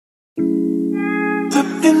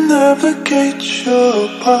Let me navigate your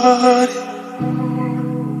body.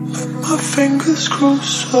 Let my fingers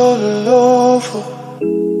cruise all over,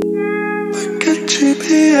 like a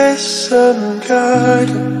GPS and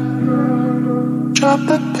guide. Drop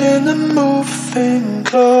a pin and move things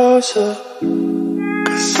closer,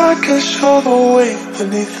 'cause I can show the way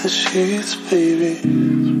beneath the sheets, baby.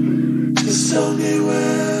 Just tell me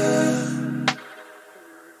where.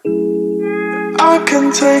 I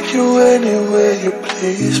can take you anywhere you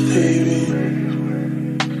please, baby.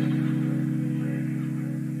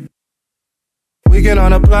 Weekend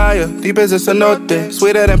on a playa, deep as a cenote,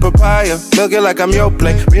 sweeter than papaya, milk it like I'm your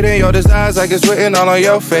plate. Reading your designs like it's written all on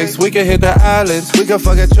your face. We can hit the islands, we can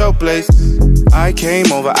fuck at your place. I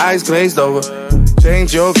came over, eyes glazed over.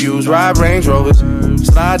 Change your views, ride Range Rovers.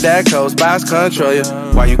 Slide that coast, boss control ya.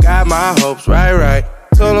 Why you got my hopes, right.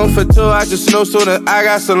 Told them for two, I just knew sooner I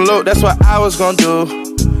got some loot, that's what I was gonna do.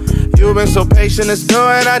 You've been so patient, it's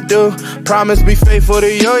doing I do. Promise be faithful to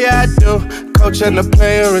you, yeah I do. Coach and the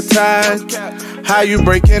player retired. How you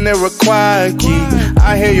break in the required key?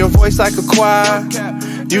 I hear your voice like a choir.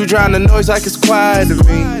 You drown the noise like it's quiet to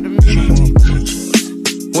me.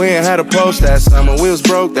 We ain't had a post that summer, we was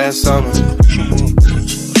broke that summer.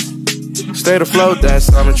 Stayed afloat that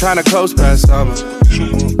summer, tryna coast past summer.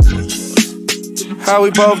 How we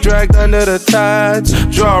both dragged under the tides.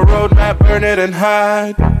 Draw a road map, burn it and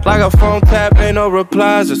hide. Like a phone tap, ain't no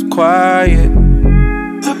replies, it's quiet.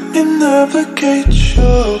 Let me navigate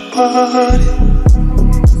your body.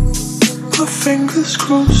 My fingers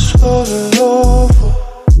cruise all over,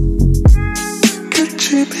 like a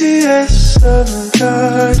GPS and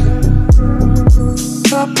guide.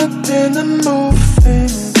 Drop a pin and move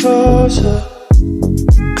things closer,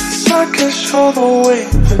 'cause I can show the way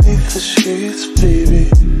beneath the sheets, baby.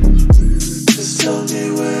 Just tell me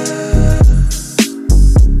where.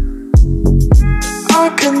 I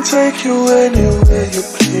can take you anywhere you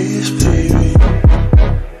please, baby.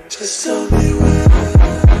 Just tell me where.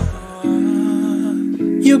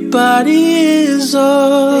 Your body is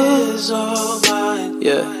all mine.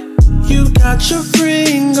 Yeah. You got your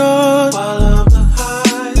ring on while I'm the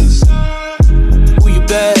highest. Who you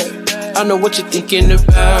bad? I know what you're thinking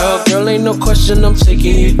about. Girl, ain't no question, I'm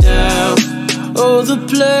taking you down. Oh, the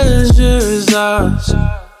pleasure is ours.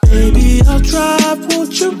 Baby, I'll drive,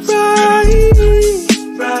 won't you ride?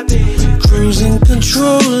 Cruising,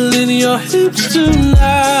 controlling your hips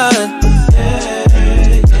tonight.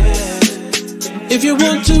 If you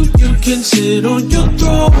want to, you can sit on your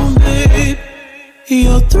throne, babe.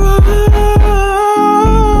 Your throne.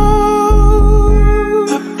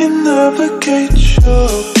 Let me navigate your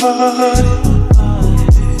body.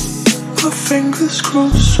 My fingers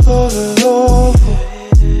cruise all over,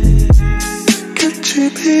 like a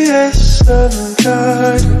GPS and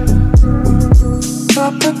guide.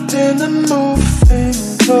 Drop a pin and move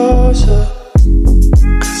things closer,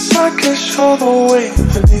 'cause I can show the way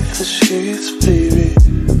beneath the sheets, baby.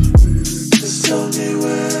 Just tell me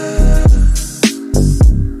where.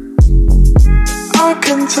 I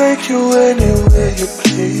can take you anywhere you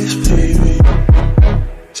please, baby.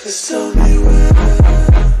 Just tell me where.